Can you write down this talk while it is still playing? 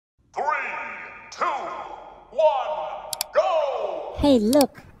2, 1, go! Hey,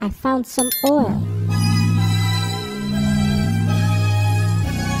 look, I found some oil.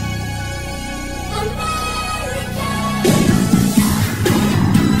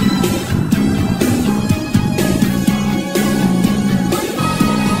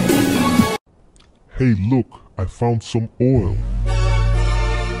 Hey look, I found some oil.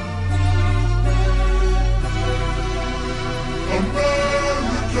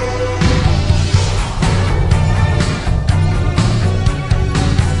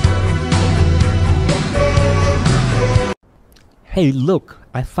 Hey look,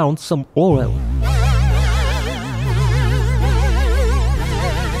 I found some oil.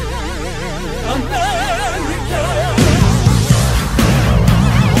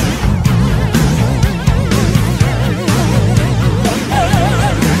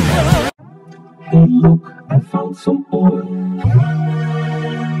 Hey look, I found some oil.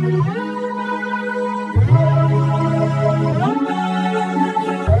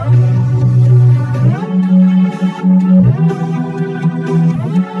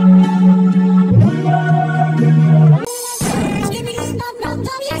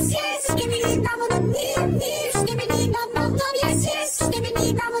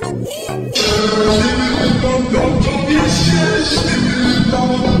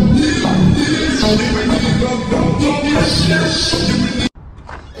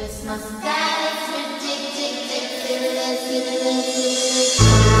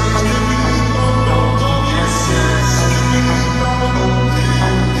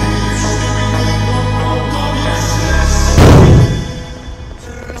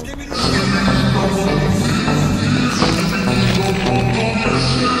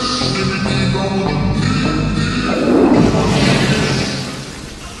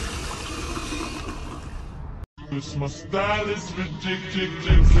 My style is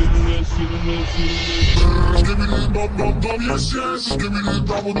ridiculous. Skibidi bum bum bum, yes yes. Skibidi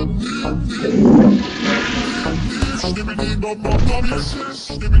bum bum bum, skibidi bum bum bum, yes yes.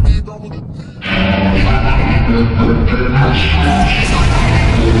 Skibidi bum bum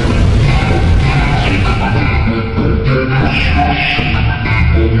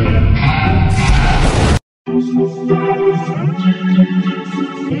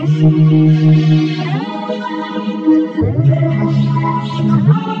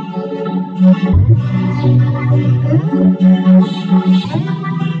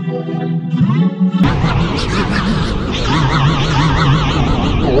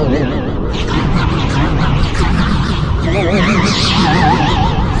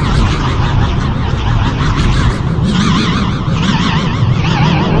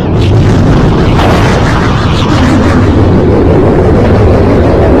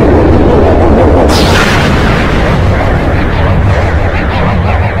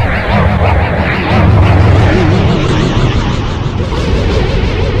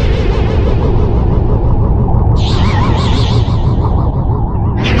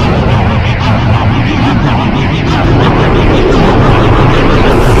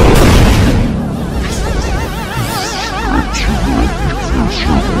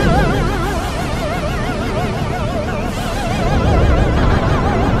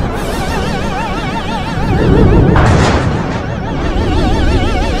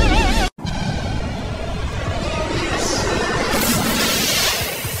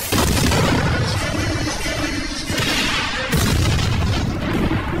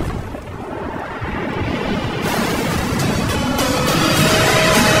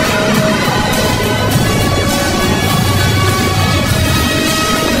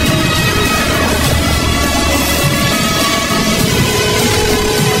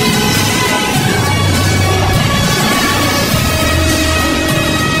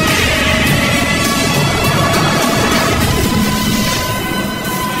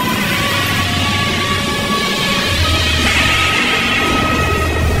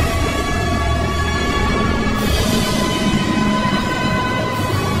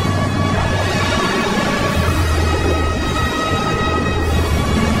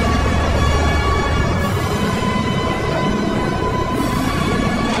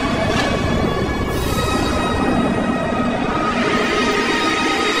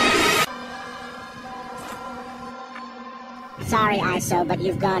Sorry, ISO, but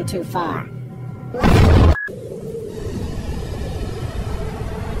you've gone too far.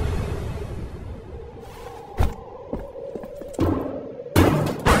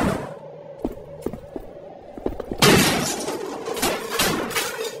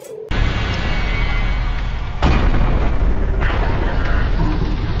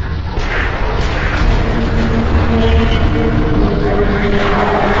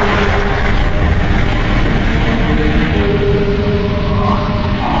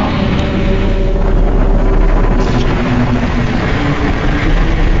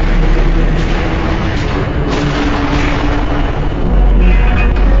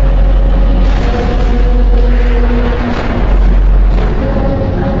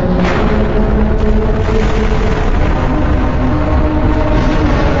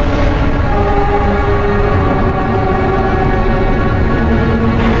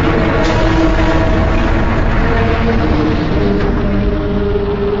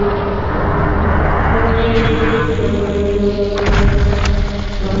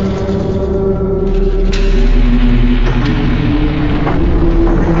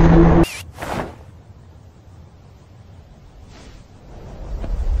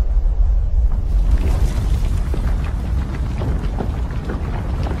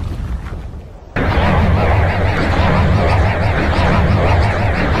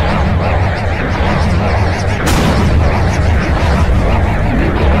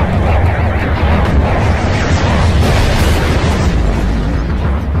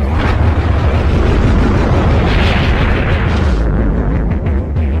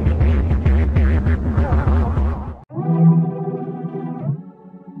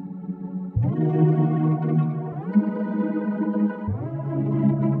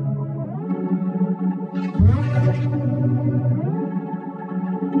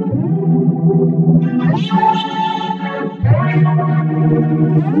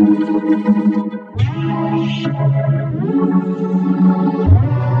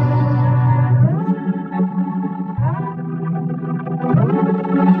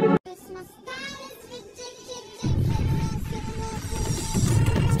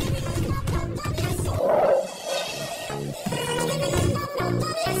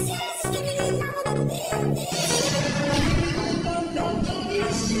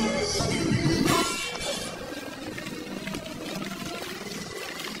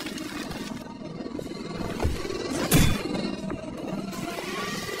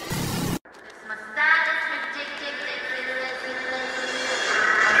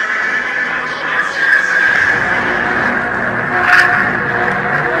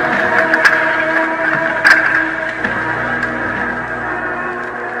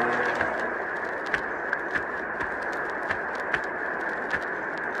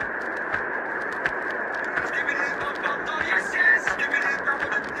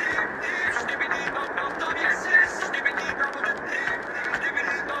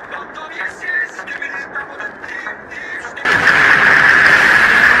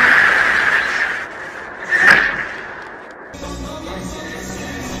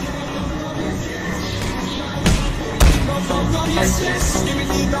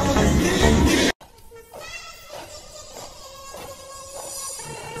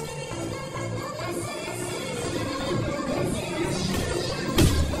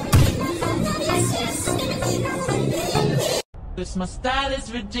 Cause my style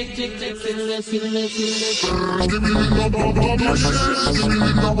is ridiculous, ridiculous.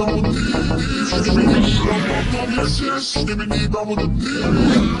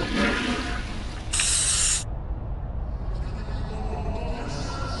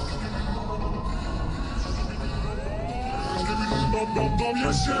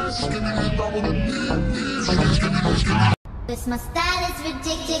 Cause my style is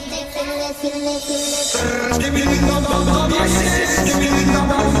ridiculous.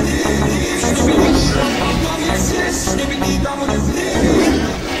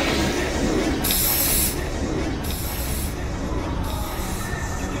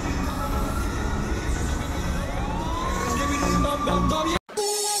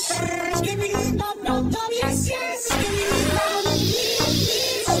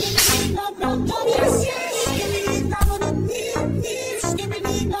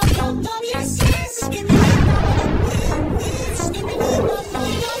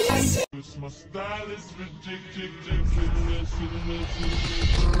 My style is ridiculous.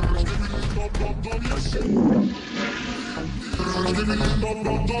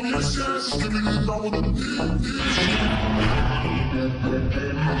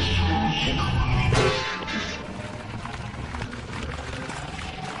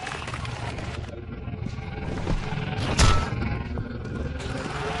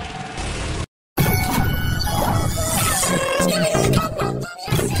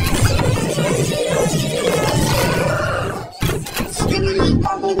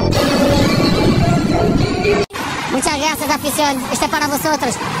 Muchas gracias, afición. Este es para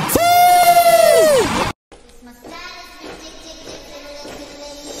vosotros. ¡Sí!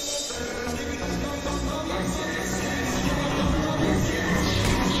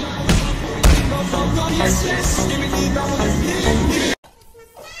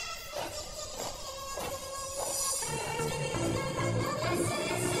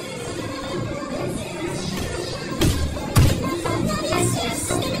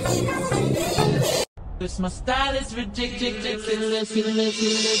 Cause my style is ridiculous, ridiculous.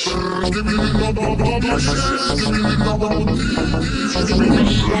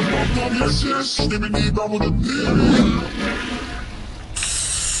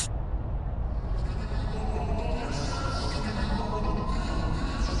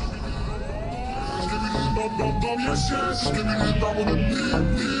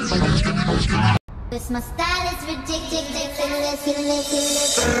 Cause my style is ridiculous.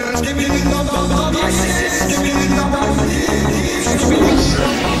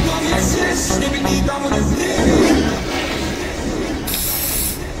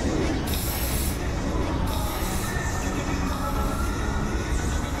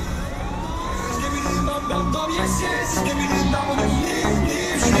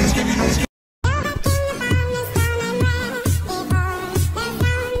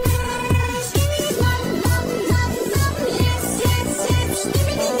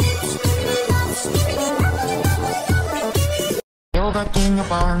 the king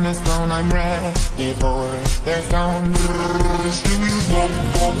upon his throne, I'm ready for the zone. Skibidi bop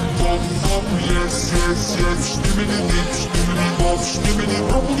bop bop bop, yes yes yes. Skibidi dip, skibidi bop, skibidi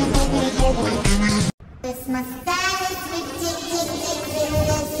bubbly bubbly bubbly. Christmas style is ridiculous.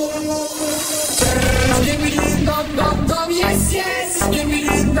 Skibidi dum dum dum, yes yes.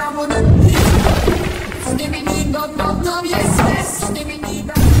 Skibidi dum dum. Skibidi dum dum dum, yes yes. Skibidi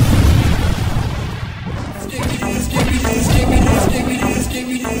dum. Skibidi skibidi skibidi skibidi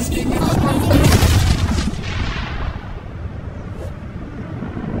skibidi skibidi.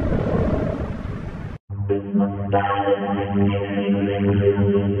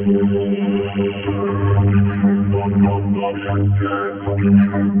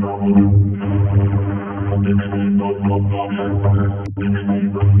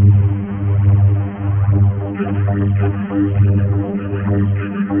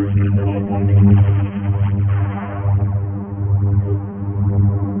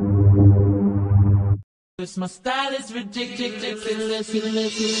 Christmas style is ridiculous.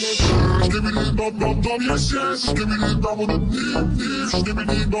 Skibidi bop bop bop, yes yes. Skibidi double dip dip dip.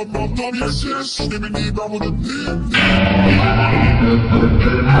 Skibidi bop bop bop, yes yes. Skibidi double dip dip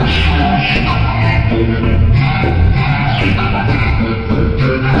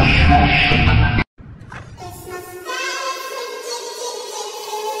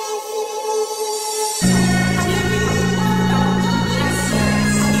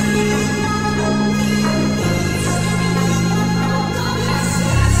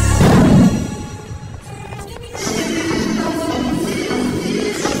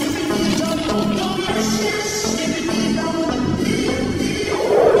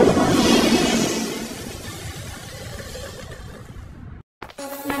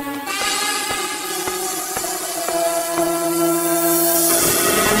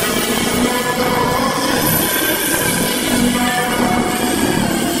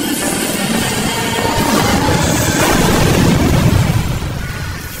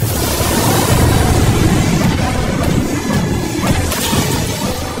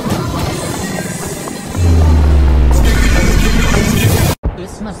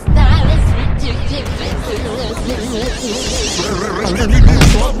Christmas style is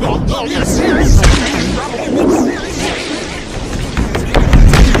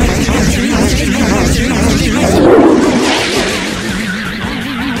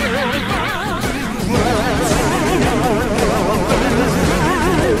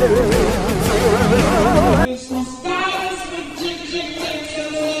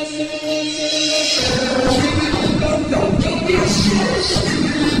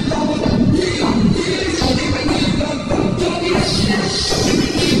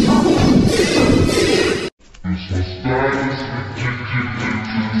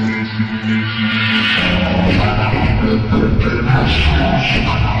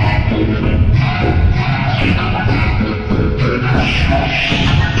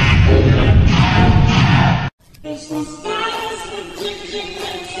Christmas style is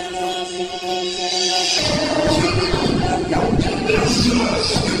ridiculous.